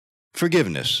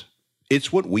Forgiveness.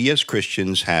 It's what we as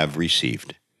Christians have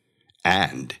received,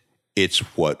 and it's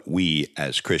what we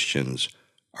as Christians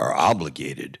are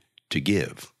obligated to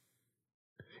give.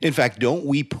 In fact, don't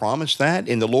we promise that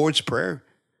in the Lord's Prayer?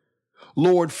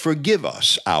 Lord, forgive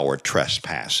us our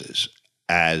trespasses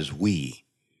as we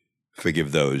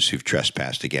forgive those who've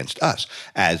trespassed against us,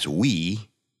 as we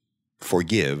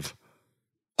forgive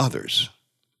others.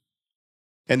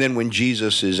 And then when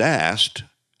Jesus is asked,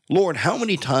 Lord, how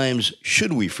many times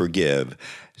should we forgive?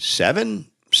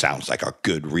 7? Sounds like a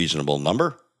good, reasonable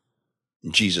number.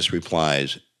 Jesus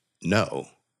replies, no.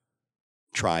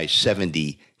 Try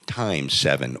 70 times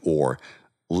 7 or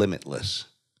limitless.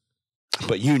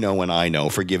 But you know and I know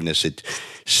forgiveness, it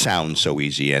sounds so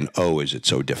easy, and oh, is it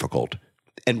so difficult.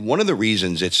 And one of the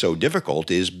reasons it's so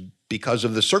difficult is because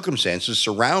of the circumstances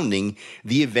surrounding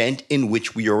the event in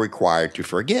which we are required to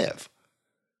forgive.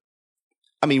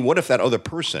 I mean, what if that other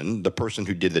person, the person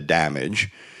who did the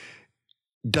damage,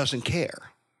 doesn't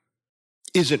care,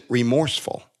 isn't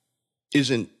remorseful,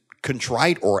 isn't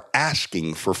contrite or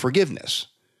asking for forgiveness?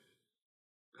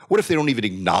 What if they don't even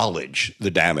acknowledge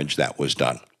the damage that was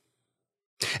done?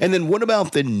 And then what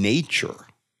about the nature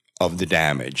of the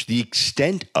damage, the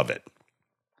extent of it?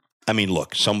 I mean,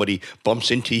 look, somebody bumps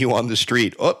into you on the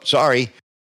street. Oh, sorry.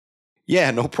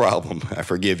 Yeah, no problem. I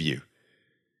forgive you.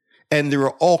 And there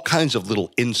are all kinds of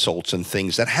little insults and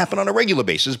things that happen on a regular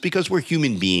basis because we're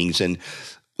human beings and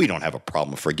we don't have a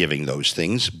problem forgiving those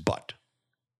things. But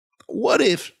what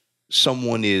if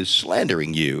someone is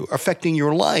slandering you, affecting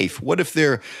your life? What if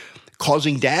they're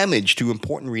causing damage to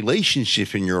important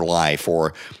relationships in your life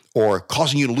or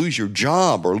causing you to lose your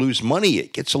job or lose money?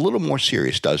 It gets a little more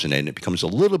serious, doesn't it? And it becomes a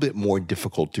little bit more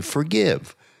difficult to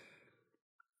forgive.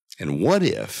 And what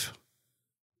if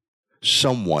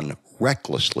someone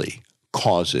recklessly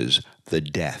causes the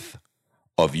death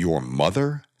of your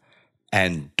mother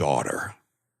and daughter?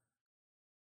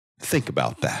 Think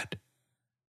about that.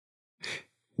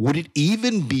 Would it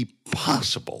even be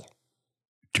possible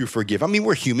to forgive? I mean,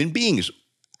 we're human beings.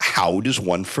 How does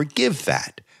one forgive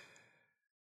that?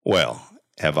 Well,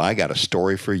 have I got a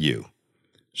story for you?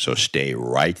 So stay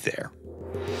right there.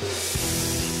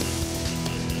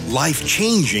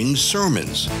 Life-changing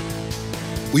sermons.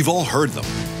 We've all heard them.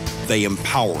 They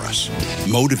empower us,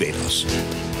 motivate us,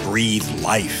 breathe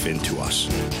life into us.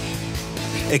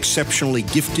 Exceptionally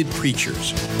gifted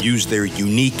preachers use their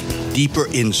unique, deeper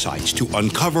insights to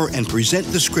uncover and present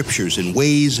the scriptures in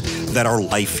ways that are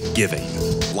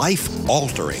life-giving,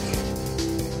 life-altering.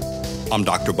 I'm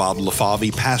Dr. Bob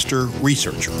LaFavi, pastor,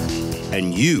 researcher,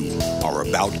 and you are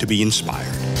about to be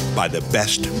inspired by the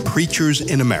best preachers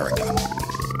in America.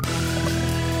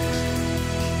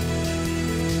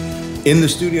 In the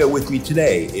studio with me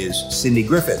today is Cindy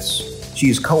Griffiths. She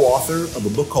is co-author of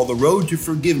a book called The Road to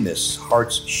Forgiveness,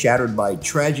 Hearts Shattered by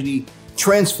Tragedy,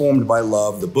 Transformed by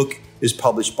Love. The book is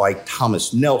published by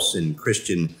Thomas Nelson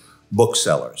Christian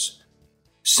Booksellers.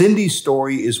 Cindy's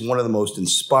story is one of the most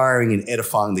inspiring and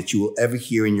edifying that you will ever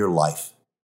hear in your life.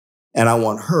 And I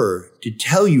want her to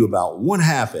tell you about what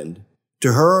happened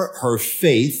to her, her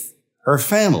faith, her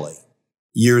family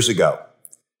years ago.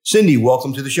 Cindy,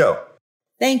 welcome to the show.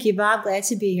 Thank you, Bob. Glad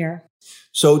to be here.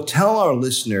 So tell our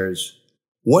listeners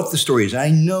what the story is. I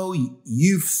know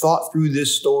you've thought through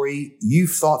this story.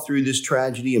 You've thought through this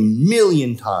tragedy a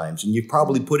million times, and you've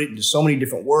probably put it into so many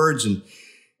different words, and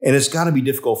it's got to be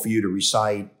difficult for you to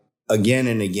recite again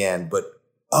and again. But,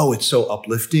 oh, it's so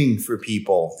uplifting for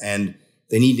people, and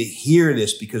they need to hear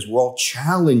this because we're all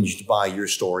challenged by your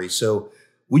story. So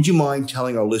would you mind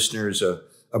telling our listeners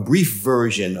a brief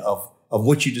version of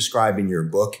what you describe in your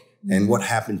book and what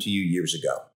happened to you years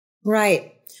ago?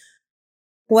 Right.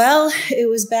 Well, it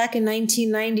was back in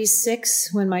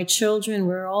 1996 when my children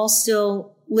were all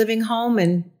still living home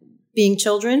and being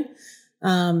children.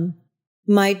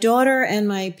 My daughter and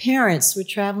my parents were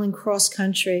traveling cross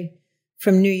country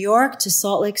from New York to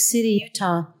Salt Lake City,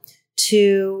 Utah,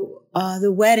 to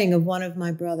the wedding of one of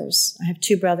my brothers. I have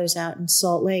 2 brothers out in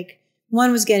Salt Lake.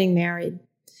 One was getting married,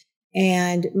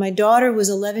 and my daughter was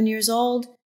 11 years old.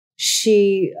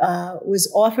 She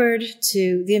was offered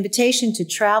the invitation to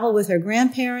travel with her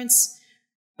grandparents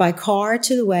by car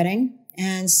to the wedding,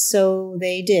 and so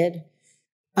they did.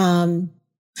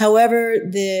 However,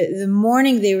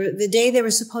 the day they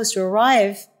were supposed to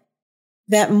arrive,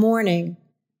 that morning,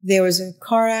 there was a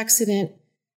car accident,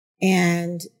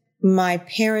 and my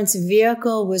parents'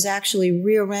 vehicle was actually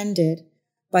rear-ended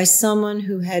by someone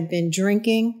who had been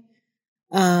drinking.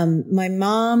 My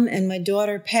mom and my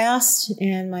daughter passed,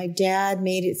 and my dad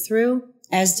made it through,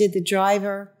 as did the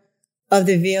driver of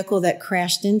the vehicle that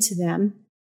crashed into them.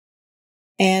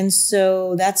 And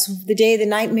so that's the day the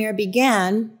nightmare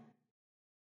began.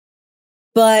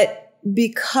 But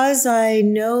because I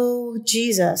know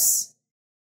Jesus,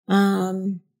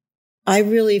 I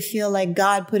really feel like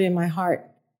God put in my heart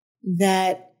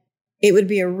that it would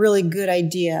be a really good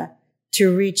idea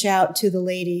to reach out to the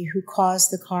lady who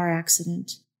caused the car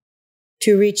accident,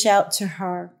 to reach out to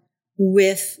her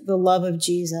with the love of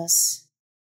Jesus,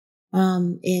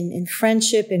 in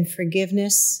friendship and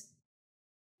forgiveness,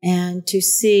 and to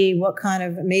see what kind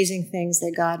of amazing things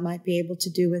that God might be able to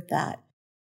do with that.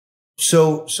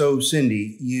 So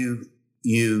Cindy, you,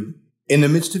 in the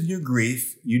midst of your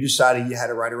grief, you decided you had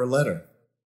to write her a letter.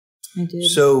 I did.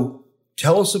 So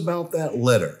tell us about that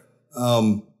letter.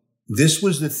 This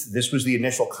was the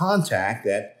initial contact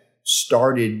that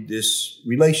started this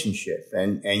relationship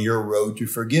and your road to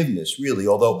forgiveness, really,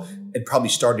 although it probably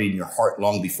started in your heart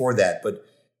long before that. But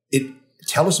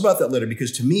tell us about that letter,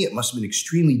 because to me, it must have been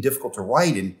extremely difficult to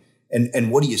write,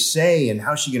 and what do you say and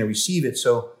how's she going to receive it?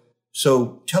 So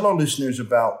tell our listeners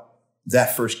about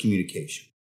that first communication.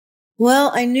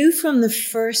 Well, I knew from the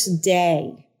first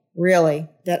day, really,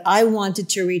 that I wanted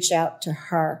to reach out to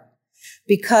her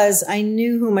because I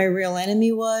knew who my real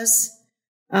enemy was.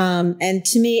 And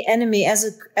to me, enemy,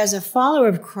 as a follower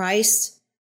of Christ,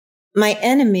 my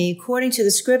enemy, according to the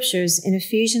scriptures in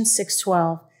Ephesians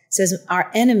 6:12, says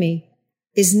our enemy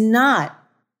is not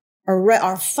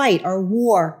our fight, our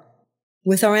war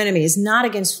with our enemy is not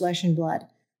against flesh and blood,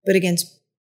 but against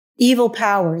evil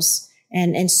powers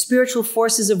and spiritual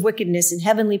forces of wickedness in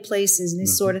heavenly places and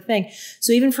this sort of thing.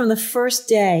 So even from the first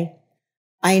day,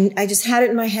 I just had it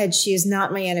in my head, she is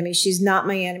not my enemy. She's not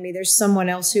my enemy. There's someone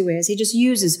else who is. He just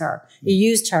uses her. He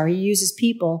used her. He uses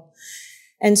people.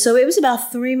 And so it was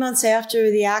about 3 months after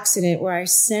the accident where I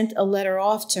sent a letter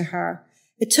off to her.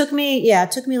 It took me a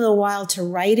little while to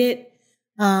write it.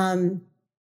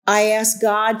 I asked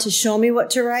God to show me what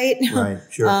to write. Right,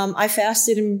 sure. I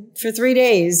fasted for 3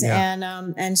 days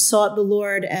and sought the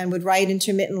Lord and would write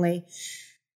intermittently.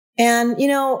 And,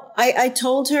 I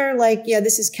told her,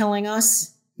 this is killing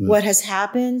us, what has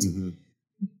happened. Mm-hmm.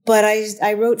 But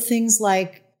I wrote things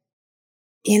like,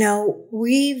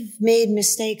 we've made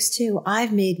mistakes too.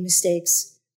 I've made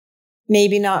mistakes.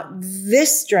 Maybe not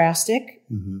this drastic,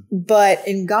 but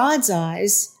in God's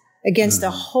eyes, against a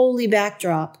holy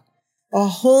backdrop, a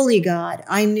holy God,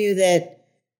 I knew that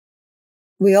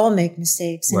we all make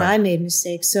mistakes, and I made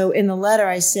mistakes. So in the letter,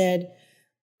 I said,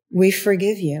 we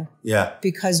forgive you. Yeah.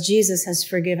 Because Jesus has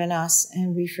forgiven us,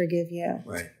 and we forgive you.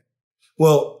 Right.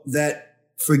 Well, that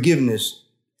forgiveness,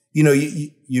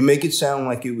 you make it sound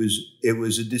like it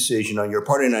was a decision on your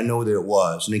part, and I know that it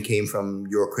was, and it came from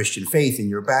your Christian faith and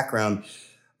your background.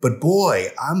 But boy,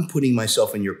 I'm putting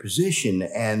myself in your position,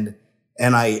 and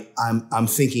I'm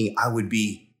thinking I would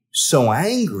be so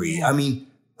angry. Yeah. I mean,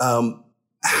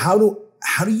 how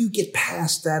do you get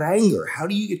past that anger? How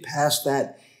do you get past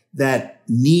that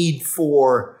need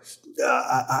for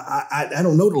I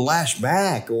don't know, to lash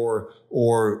back or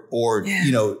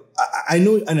I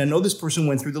know this person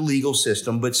went through the legal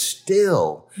system, but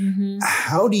still,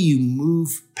 how do you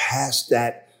move past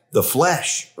that, the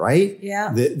flesh, right?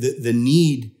 Yeah. The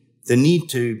need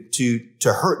to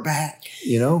hurt back,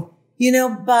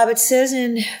 Bob, it says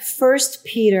in 1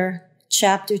 Peter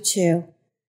chapter 2,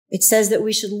 it says that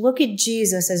we should look at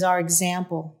Jesus as our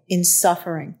example in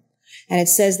suffering. And it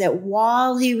says that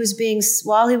while he was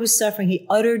suffering, he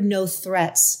uttered no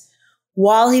threats.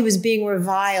 While he was being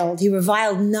reviled, he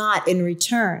reviled not in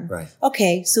return. Right.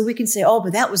 Okay, so we can say,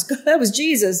 but that was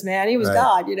Jesus, man. He was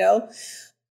God,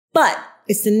 But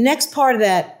it's the next part of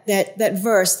that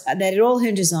verse that it all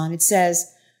hinges on. It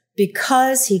says,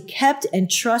 because he kept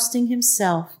entrusting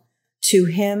himself to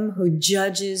him who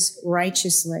judges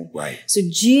righteously. Right. So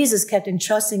Jesus kept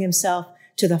entrusting himself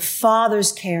to the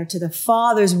Father's care, to the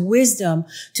Father's wisdom,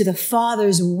 to the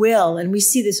Father's will. And we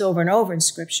see this over and over in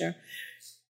Scripture.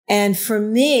 And for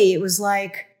me, it was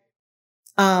like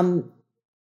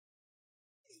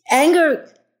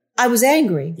anger. I was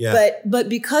angry, but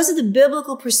because of the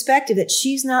biblical perspective that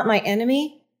she's not my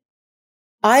enemy,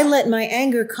 I let my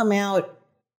anger come out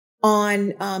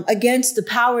on against the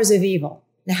powers of evil.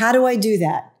 Now, how do I do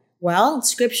that? Well,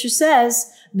 Scripture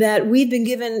says that we've been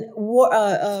given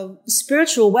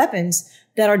spiritual weapons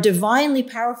that are divinely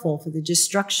powerful for the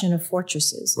destruction of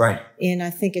fortresses. Right. And I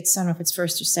think I don't know if it's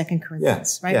 1st or 2nd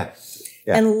Corinthians, right? Yeah.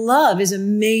 Yeah. And love is a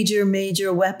major,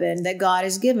 major weapon that God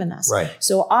has given us. Right.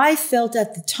 So I felt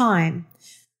at the time,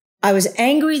 I was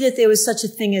angry that there was such a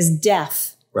thing as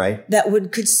death. Right. That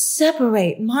could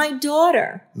separate my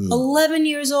daughter, 11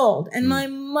 years old, and my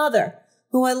mother,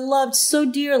 who I loved so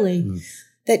dearly,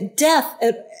 that death,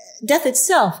 death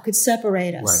itself could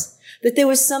separate us. Right. That there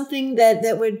was something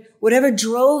that would, whatever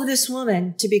drove this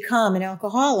woman to become an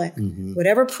alcoholic,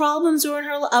 whatever problems were in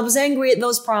her life, I was angry at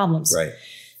those problems. Right.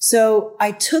 So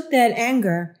I took that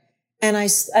anger and I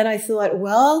thought,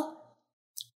 well,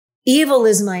 evil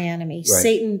is my enemy. Right.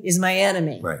 Satan is my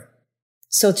enemy. Right.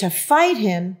 So to fight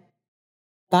him,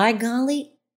 by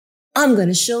golly, I'm going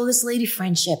to show this lady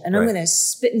friendship and I'm going to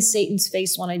spit in Satan's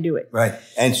face when I do it. Right.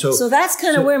 And so that's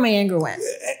kind of where my anger went.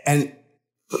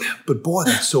 But boy,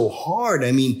 that's so hard.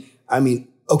 I mean,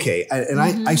 okay. And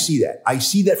I see that. I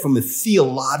see that from a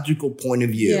theological point of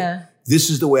view. Yeah. This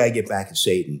is the way I get back at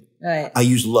Satan. Right. I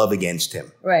use love against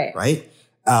him. Right. Right.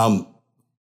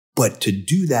 But to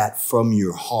do that from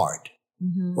your heart,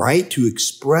 right? To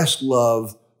express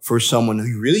love for someone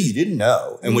who really you didn't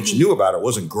know and what you knew about her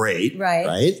wasn't great. Right.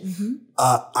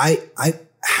 Right.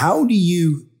 How do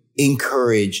you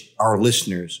encourage our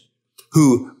listeners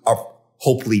who are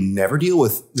hopefully never deal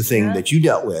with the thing that you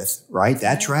dealt with, right?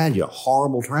 That tragedy, a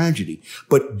horrible tragedy,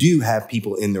 but do have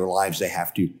people in their lives they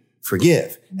have to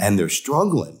forgive and they're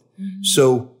struggling.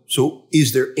 So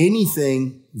is there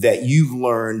anything that you've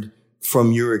learned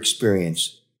from your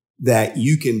experience that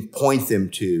you can point them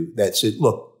to that said,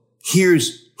 look,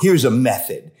 here's a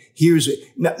method.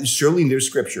 Certainly there's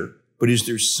scripture, but is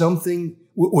there something,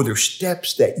 were there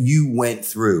steps that you went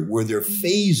through? Were there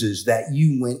phases that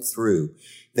you went through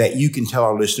that you can tell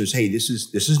our listeners, hey, this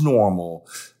is normal,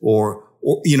 or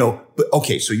but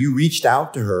okay, so you reached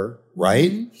out to her,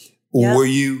 right? Or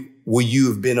would you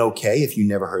have been okay if you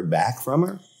never heard back from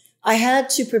her? I had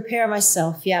to prepare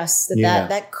myself. Yes,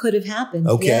 that could have happened.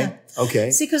 Okay. Yeah.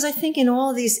 Okay. See, because I think in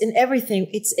all these, in everything,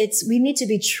 it's we need to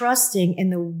be trusting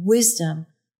in the wisdom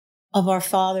of our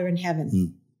Father in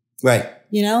heaven. Right.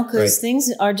 Because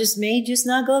things may just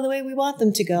not go the way we want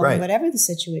them to go, whatever the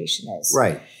situation is.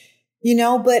 Right.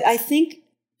 But I think,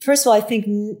 first of all, I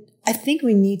think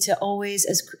we need to always,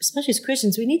 especially as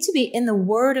Christians, we need to be in the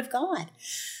Word of God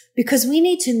because we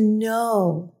need to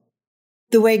know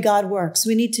the way God works.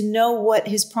 We need to know what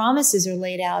his promises are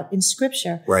laid out in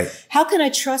scripture. Right. How can I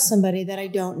trust somebody that I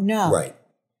don't know? Right.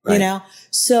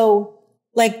 So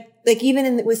like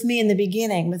even with me in the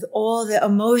beginning, with all the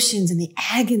emotions and the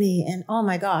agony and oh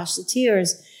my gosh, the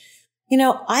tears,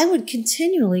 I would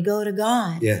continually go to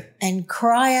God and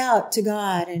cry out to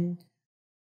God and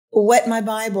wet my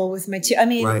Bible with my tears. I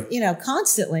mean,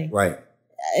 constantly. Right.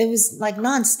 It was like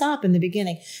nonstop in the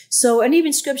beginning. So, and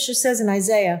even scripture says in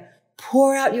Isaiah,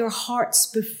 pour out your hearts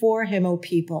before him, O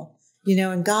people.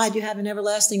 And God, you have an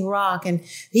everlasting rock and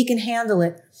he can handle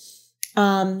it.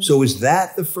 So is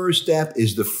that the first step?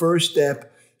 Is the first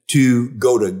step to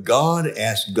go to God,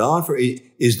 ask God for it?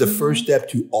 Is the first step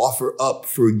to offer up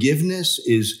forgiveness?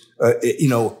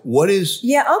 What is?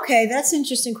 Yeah. Okay. That's an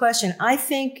interesting question. I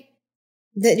think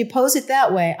that you pose it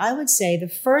that way. I would say the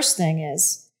first thing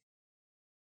is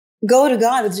go to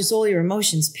God with just all your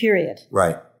emotions, period.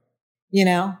 Right.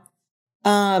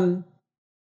 And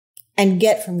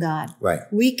get from God. Right.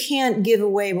 We can't give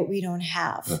away what we don't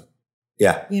have.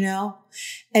 Yeah.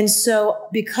 And so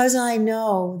because I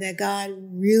know that God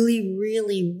really,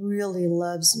 really, really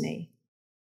loves me,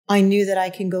 I knew that I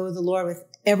can go to the Lord with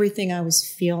everything I was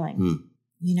feeling,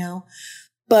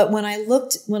 But when I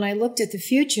looked at the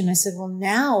future and I said, well,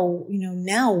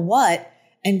 now what?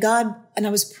 And I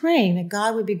was praying that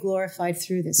God would be glorified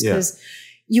through this because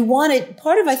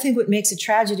part of, I think, what makes a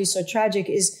tragedy so tragic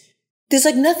is there's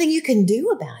like nothing you can do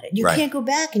about it. You can't go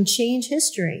back and change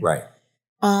history. Right.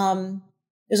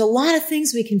 There's a lot of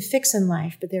things we can fix in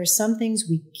life, but there are some things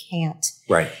we can't.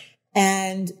 Right.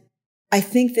 And I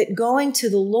think that going to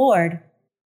the Lord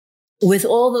with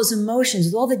all those emotions,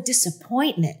 with all the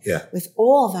disappointment, with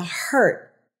all the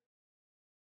hurt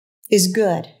is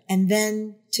good. And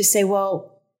then to say,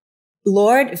 well,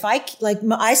 Lord, if I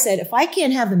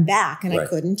can't have them back, and I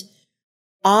couldn't,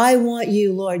 I want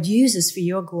you, Lord, use this for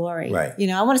your glory. Right.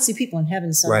 I want to see people in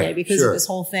heaven someday because of this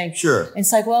whole thing. Sure. And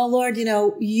it's like, well, Lord,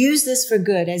 use this for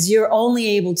good as only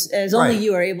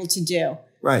you are able to do.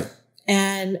 Right.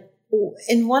 And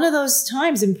in one of those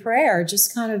times in prayer,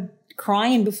 just kind of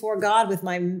crying before God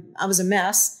I was a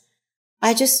mess.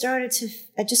 I just started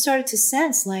to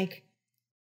sense like,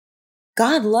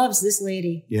 God loves this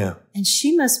lady. Yeah. And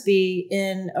she must be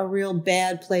in a real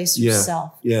bad place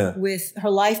herself. Yeah. With her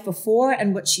life before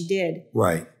and what she did.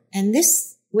 Right. And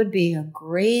this would be a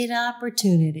great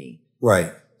opportunity.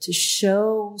 Right. To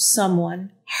show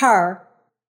her,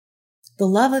 the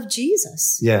love of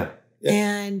Jesus. Yeah.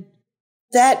 And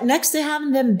that next to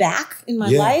having them back in my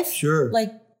life. Sure.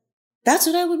 Like, that's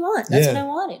what I would want. That's what I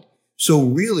wanted. So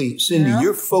really, Cindy,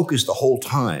 you're focused the whole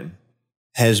time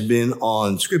has been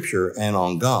on Scripture and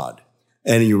on God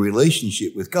and in your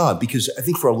relationship with God. Because I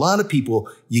think for a lot of people,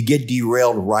 you get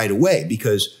derailed right away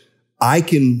because I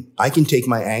can take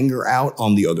my anger out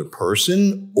on the other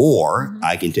person, or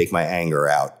I can take my anger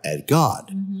out at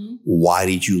God. Why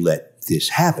did you let this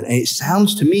happen? And it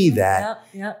sounds to me that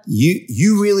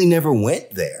you really never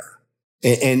went there.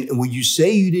 And would you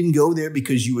say you didn't go there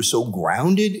because you were so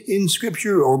grounded in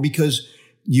Scripture, or because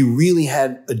you really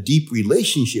had a deep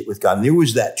relationship with God and there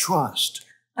was that trust?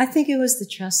 I think it was the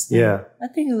trust thing. Yeah. I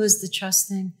think it was the trust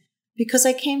thing, because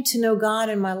I came to know God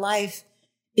in my life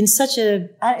in such a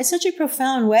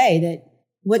profound way, that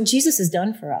what Jesus has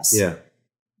done for us. Yeah.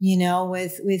 You know,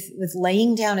 with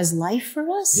laying down his life for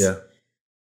us. Yeah.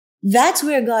 That's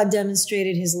where God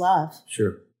demonstrated his love.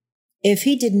 Sure. If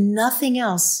he did nothing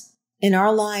else in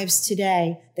our lives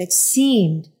today that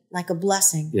seemed like a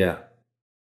blessing, Yeah.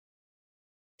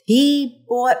 he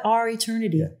bought our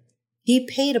eternity. Yeah. He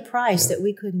paid a price that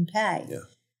we couldn't pay. Yeah.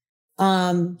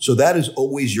 So that is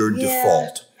always your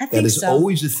default. I think that is so.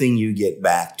 always the thing you get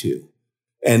back to.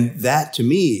 And that, to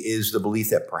me, is the belief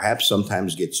that perhaps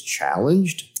sometimes gets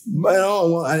challenged.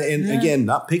 Well, again,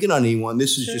 not picking on anyone.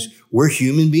 This is just, we're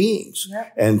human beings.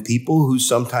 Yep. And people who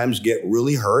sometimes get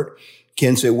really hurt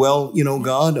can say, well,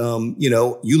 God,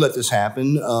 you let this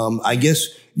happen. I guess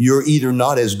you're either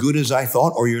not as good as I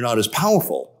thought, or you're not as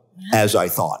powerful as I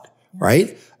thought.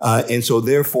 Right? And so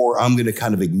therefore, I'm going to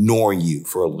kind of ignore you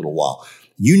for a little while.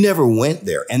 You never went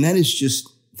there. And that's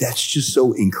just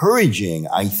so encouraging.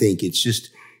 I think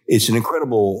it's an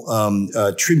incredible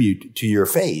tribute to your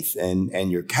faith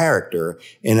and your character.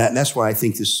 And that's why I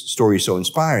think this story is so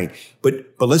inspiring. But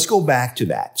let's go back to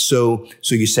that. So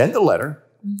you sent the letter,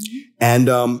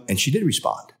 and she did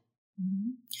respond.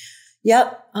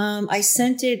 Yep. I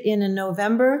sent it in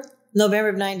November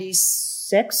of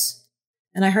 96.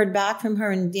 And I heard back from her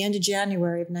in the end of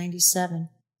January of 97.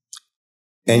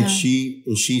 And she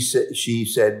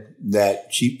said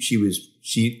that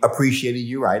she appreciated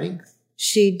you writing.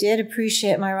 She did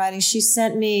appreciate my writing. She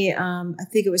sent me, I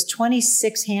think it was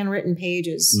 26 handwritten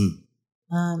pages.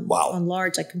 Wow. On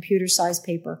large, like computer-sized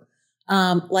paper.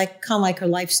 Like her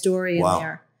life story in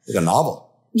there. Like a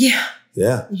novel. Yeah.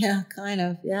 Yeah. Yeah, kind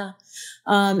of. Yeah.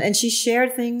 And she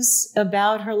shared things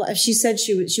about her life. She said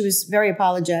she was very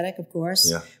apologetic, of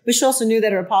course. Yeah. But she also knew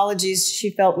that her apologies, she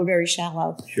felt, were very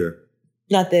shallow. Sure.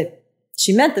 Not that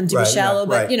she meant them to be shallow,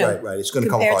 but, right. It's going to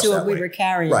come compared across to that what we way. were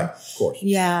carrying. Right, of course.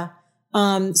 Yeah.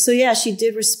 So yeah, she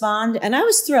did respond, and I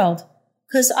was thrilled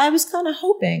because I was kind of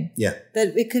hoping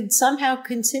that it could somehow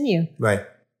continue. Right.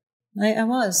 I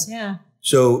was, yeah.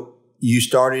 So you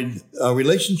started a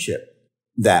relationship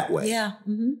that way. Yeah.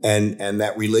 Mm-hmm. And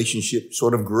that relationship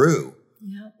sort of grew.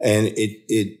 Yeah. And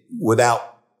it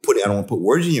without I don't want to put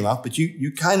words in your mouth, but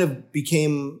you kind of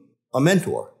became a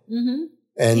mentor. Mm-hmm.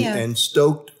 And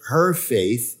stoked her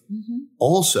faith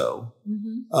also.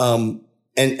 Mm-hmm.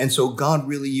 And so God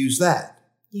really used that.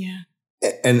 Yeah.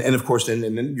 And of course,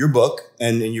 then your book,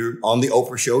 and you're on the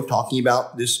Oprah show talking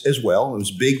about this as well. It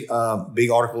was a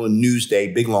big article in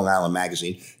Newsday, big Long Island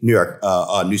magazine, New York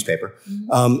newspaper.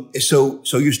 Mm-hmm.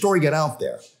 So your story got out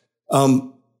there.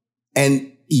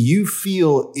 And you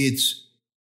feel it's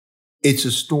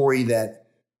a story that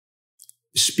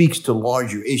speaks to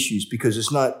larger issues, because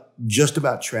it's not just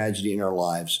about tragedy in our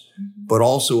lives, but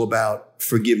also about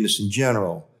forgiveness in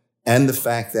general, and the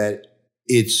fact that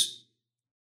it's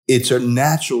a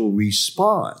natural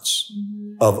response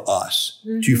of us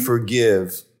to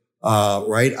forgive,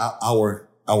 right? Our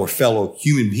fellow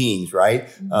human beings, right?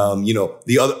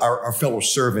 Our fellow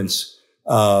servants,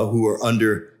 who are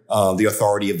under the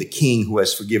authority of the King, who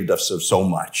has forgiven us of so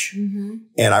much.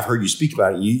 And I've heard you speak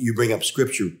about it. You bring up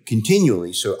Scripture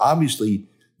continually. So obviously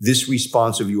this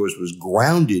response of yours was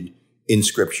grounded in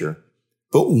Scripture.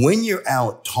 But when you're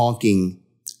out talking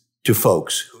to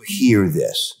folks who hear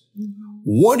this,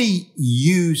 what do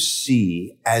you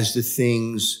see as the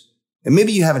things, and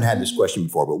maybe you haven't had this question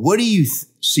before, but what do you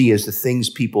see as the things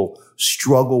people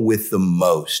struggle with the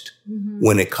most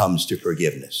when it comes to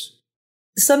forgiveness?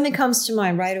 Something comes to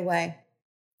mind right away.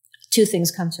 Two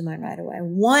things come to mind right away.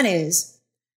 One is,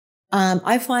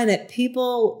 I find that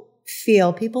people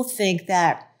think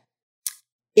that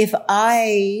if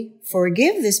I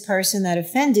forgive this person that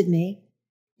offended me,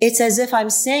 it's as if I'm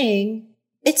saying,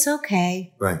 it's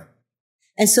okay. Right.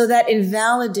 And so that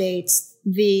invalidates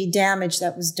the damage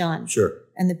that was done. Sure.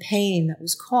 And the pain that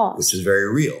was caused. Which is very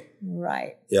real.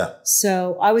 Right. Yeah.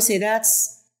 So I would say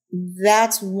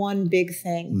that's one big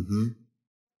thing. Mm-hmm.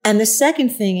 And the second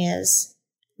thing is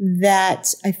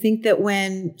that I think that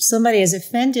when somebody has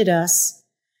offended us,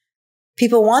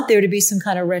 people want there to be some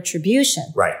kind of retribution.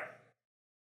 Right.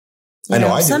 I know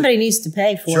I do. Somebody needs to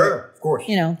pay for it. Sure, of course.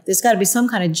 There's got to be some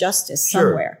kind of justice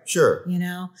somewhere. Sure.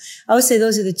 I would say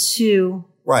those are the two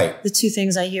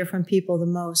things I hear from people the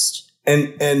most.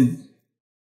 And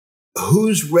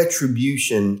whose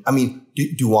retribution? I mean,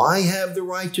 do I have the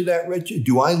right to that retribution?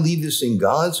 Do I leave this in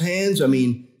God's hands? I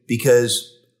mean,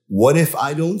 because what if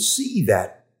I don't see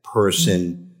that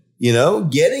person,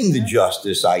 getting the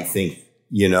justice, I think,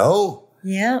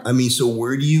 Yeah. I mean, so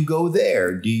where do you go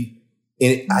there?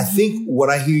 I think what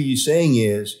I hear you saying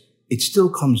is it still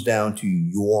comes down to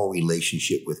your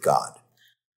relationship with God.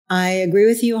 I agree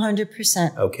with you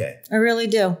 100%. Okay. I really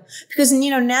do. Because,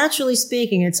 naturally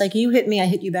speaking, it's like you hit me, I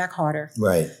hit you back harder.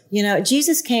 Right.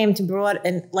 Jesus came to brought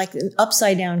an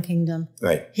upside down kingdom.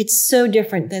 Right. It's so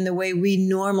different than the way we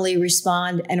normally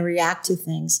respond and react to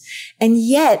things. And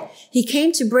yet he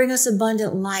came to bring us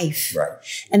abundant life. Right.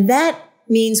 And that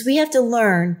means we have to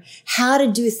learn how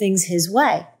to do things his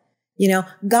way.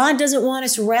 God doesn't want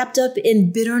us wrapped up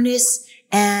in bitterness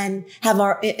and have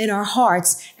in our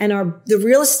hearts and the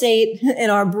real estate in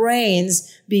our brains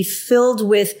be filled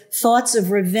with thoughts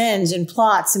of revenge and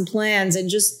plots and plans and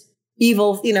just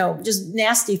evil, just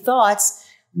nasty thoughts.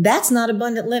 That's not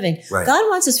abundant living. Right. God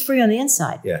wants us free on the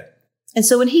inside. Yeah. And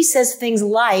so when he says things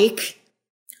like,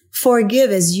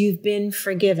 forgive as you've been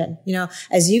forgiven,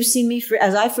 as you've seen me,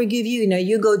 as I forgive you,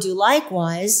 you go do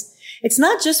likewise. It's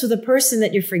not just for the person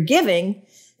that you're forgiving.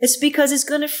 It's because it's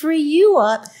going to free you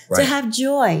up to have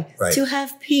joy, to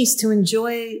have peace, to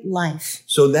enjoy life.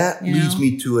 So that leads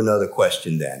me to another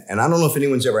question then. And I don't know if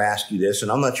anyone's ever asked you this,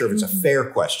 and I'm not sure if it's a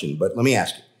fair question, but let me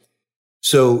ask you.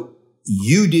 So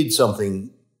you did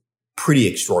something pretty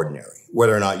extraordinary.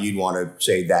 Whether or not you'd want to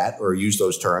say that or use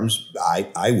those terms,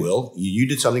 I will. You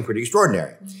did something pretty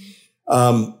extraordinary.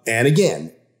 And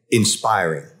again,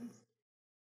 inspiring.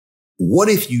 What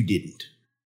if you didn't?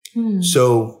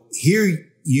 So here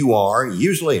you are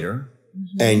years later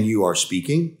and you are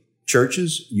speaking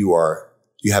churches. You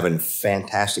have a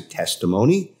fantastic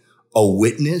testimony, a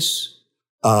witness.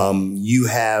 You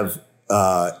have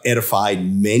edified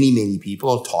many, many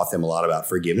people and taught them a lot about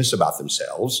forgiveness, about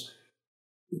themselves.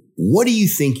 What do you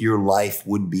think your life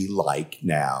would be like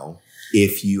now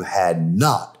if you had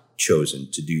not chosen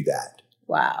to do that?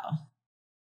 Wow.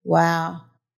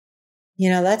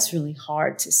 That's really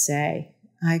hard to say.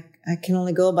 I can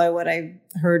only go by what I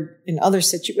heard in other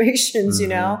situations,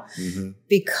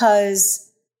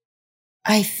 because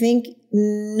I think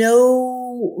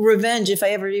no revenge, if I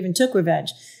ever even took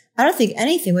revenge, I don't think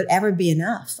anything would ever be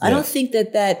enough. Yeah. I don't think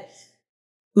that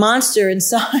monster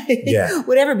inside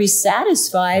would ever be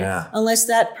satisfied unless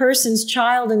that person's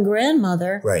child and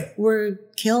grandmother were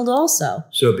killed also.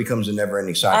 So it becomes a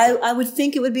never-ending cycle. I would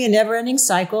think it would be a never-ending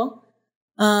cycle.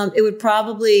 It would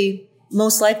probably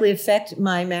most likely affect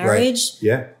my marriage,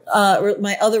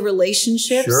 my other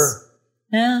relationships. Sure.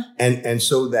 Yeah. And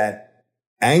so that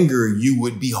anger you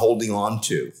would be holding on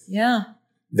to. Yeah.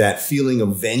 That feeling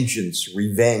of vengeance,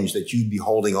 revenge that you'd be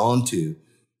holding on to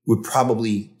would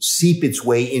probably seep its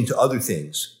way into other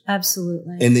things.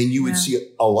 Absolutely. And then you would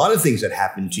see a lot of things that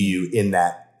happen to you in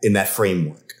that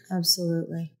framework.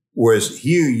 Absolutely. Whereas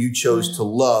here you chose to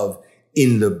love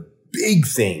in the big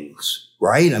things,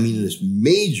 right? I mean, in this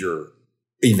major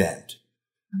event.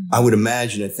 I would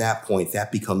imagine at that point,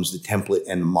 that becomes the template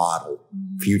and the model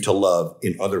for you to love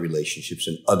in other relationships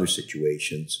and other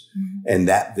situations. And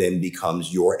that then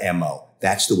becomes your MO.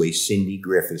 That's the way Cindy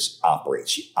Griffiths operates.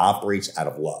 She operates out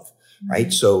of love,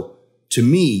 right? So to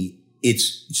me,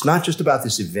 it's not just about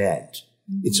this event.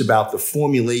 It's about the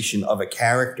formulation of a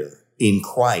character in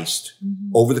Christ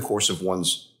over the course of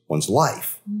one's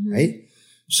life, right?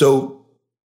 So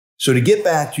to get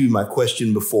back to my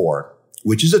question before,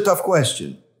 which is a tough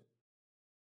question.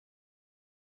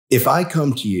 If I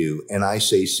come to you and I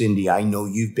say, Cindy, I know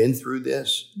you've been through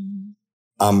this.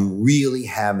 I'm really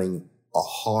having a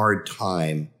hard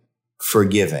time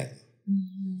forgiving.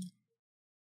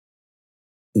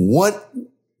 What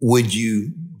would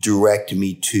you direct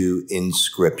me to in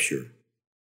Scripture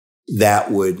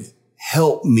that would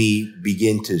help me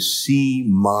begin to see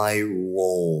my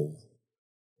role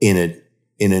in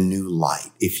a new light?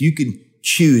 If you could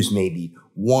choose maybe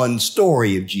one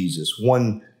story of Jesus,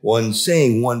 one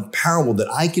saying, one parable that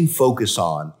I can focus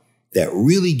on that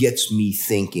really gets me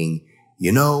thinking,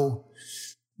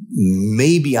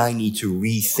 maybe I need to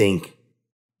rethink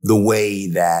the way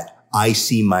that I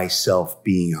see myself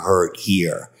being hurt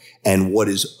here and what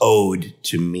is owed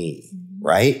to me,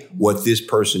 right? What this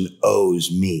person owes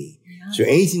me. Yeah. So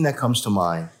anything that comes to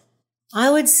mind?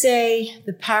 I would say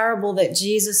the parable that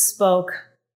Jesus spoke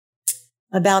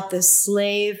about the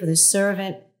slave or the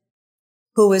servant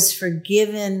who was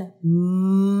forgiven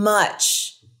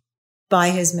much by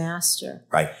his master.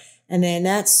 Right. And then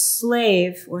that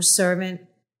slave or servant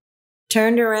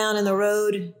turned around in the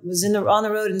road, on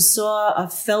the road and saw a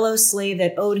fellow slave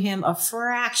that owed him a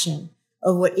fraction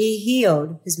of what he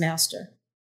owed his master.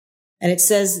 And it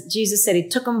says, Jesus said, he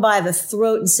took him by the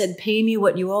throat and said, pay me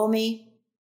what you owe me.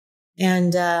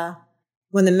 And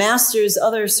when the master's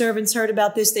other servants heard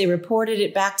about this, they reported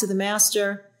it back to the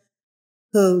master,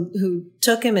 who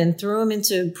took him and threw him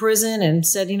into prison and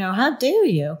said, how dare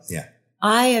you? Yeah.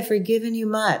 I have forgiven you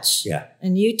much. Yeah.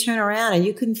 And you turn around and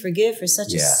you couldn't forgive for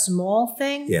such a small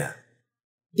thing? Yeah.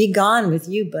 Be gone with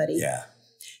you, buddy. Yeah.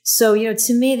 So,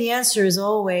 to me, the answer is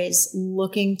always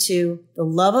looking to the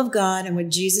love of God and what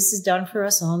Jesus has done for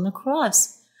us on the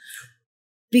cross.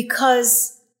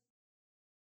 Because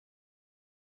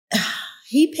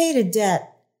he paid a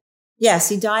debt. Yes,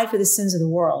 he died for the sins of the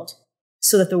world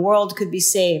so that the world could be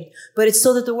saved. But it's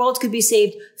so that the world could be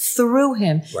saved through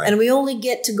him. Right. And we only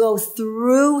get to go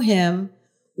through him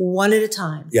one at a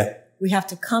time. Yeah. We have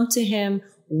to come to him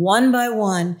one by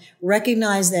one,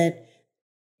 recognize that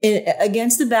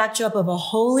against the backdrop of a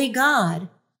holy God,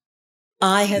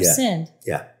 I have sinned.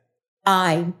 Yeah.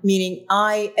 I, meaning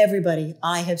everybody,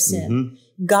 I have sinned.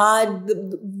 Mm-hmm. God,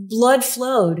 the blood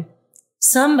flowed.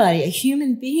 Somebody, a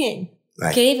human being,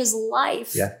 gave his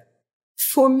life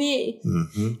for me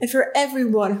and for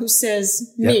everyone who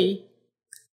says me.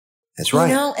 That's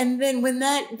right. And then when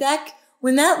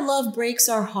that love breaks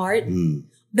our heart,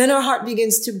 then our heart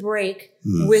begins to break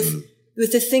with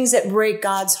the things that break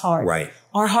God's heart. Right.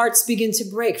 Our hearts begin to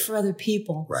break for other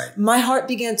people. Right. My heart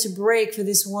began to break for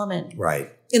this woman. Right.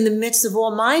 In the midst of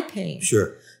all my pain.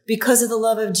 Sure. Because of the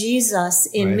love of Jesus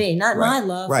in me. Not my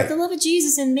love, but the love of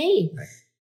Jesus in me. Right.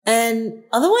 And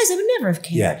otherwise I would never have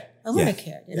cared. Yeah. I wouldn't have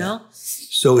cared, you know?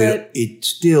 So it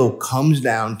still comes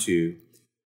down to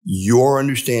your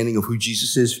understanding of who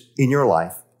Jesus is in your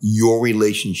life, your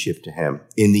relationship to him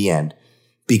in the end.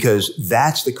 Because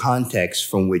that's the context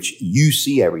from which you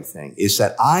see everything, is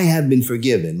that I have been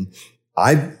forgiven.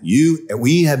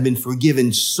 We have been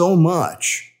forgiven so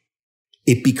much,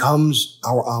 it becomes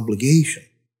our obligation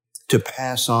to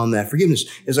pass on that forgiveness.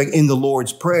 It's like in the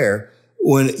Lord's Prayer,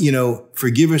 when,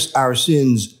 forgive us our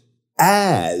sins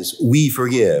as we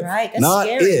forgive. Right. That's not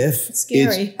scary. if, it's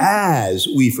scary. It's as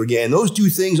we forgive. And those two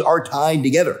things are tied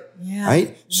together. Yeah. Right?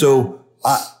 Yeah. So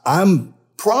I'm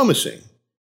promising.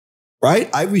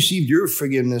 Right? I received your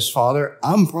forgiveness, Father.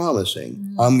 I'm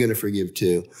promising I'm going to forgive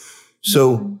too.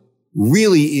 So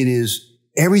really it is,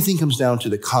 everything comes down to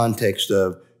the context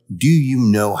of, do you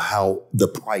know how the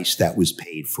price that was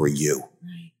paid for you?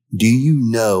 Right. Do you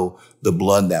know the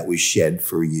blood that was shed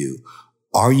for you?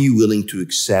 Are you willing to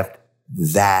accept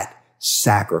that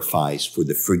sacrifice for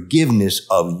the forgiveness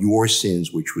of your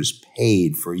sins, which was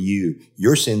paid for you,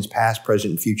 your sins past,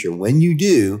 present, and future? When you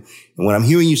do, and what I'm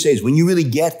hearing you say is when you really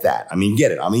get that,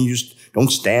 get it. You just don't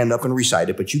stand up and recite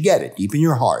it, but you get it deep in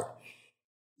your heart.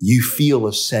 You feel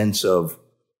a sense of,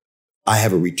 I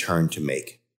have a return to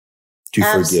make to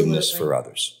forgiveness for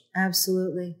others.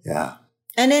 Absolutely. Yeah.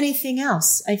 And anything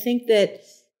else. I think there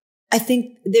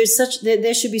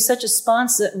should be such a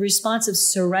responsive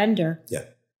surrender. Yeah.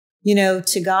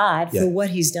 To God for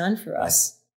what he's done for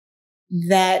us,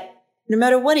 that no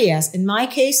matter what he asks, in my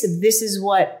case, this is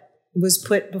what was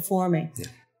put before me. Yeah.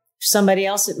 For somebody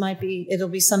else, it'll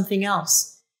be something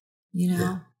else,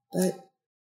 but.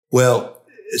 Well,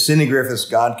 Cindy Griffiths,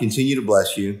 God continue to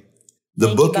bless you.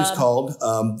 The book is called,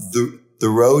 The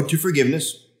Road to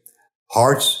Forgiveness,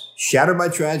 Hearts Shattered by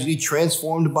Tragedy,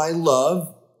 Transformed by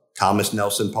Love. Thomas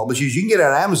Nelson Publishers. You can get it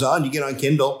on Amazon. You can get it on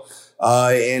Kindle.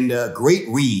 And great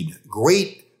read,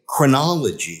 great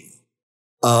chronology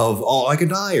of, like a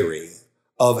diary,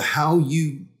 of how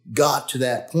you got to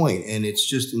that point. And it's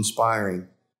just inspiring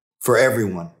for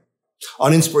everyone.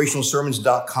 On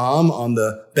inspirationalsermons.com, on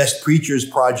the Best Preachers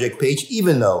Project page,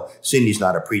 even though Cindy's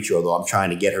not a preacher, although I'm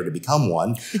trying to get her to become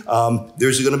one,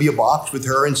 there's going to be a box with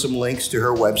her and some links to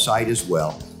her website as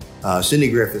well.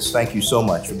 Cindy Griffiths, thank you so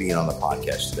much for being on the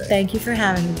podcast today. Thank you for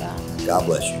having me, Bob. God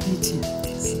bless you. You too.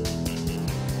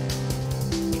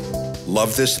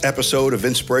 Love this episode of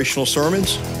Inspirational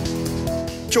Sermons?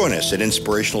 Join us at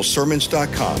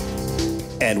inspirationalsermons.com.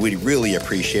 And we'd really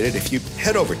appreciate it if you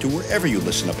head over to wherever you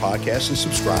listen to podcasts and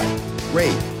subscribe,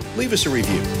 rate, leave us a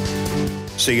review.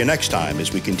 See you next time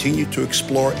as we continue to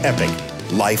explore epic,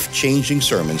 life-changing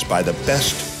sermons by the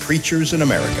best preachers in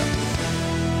America.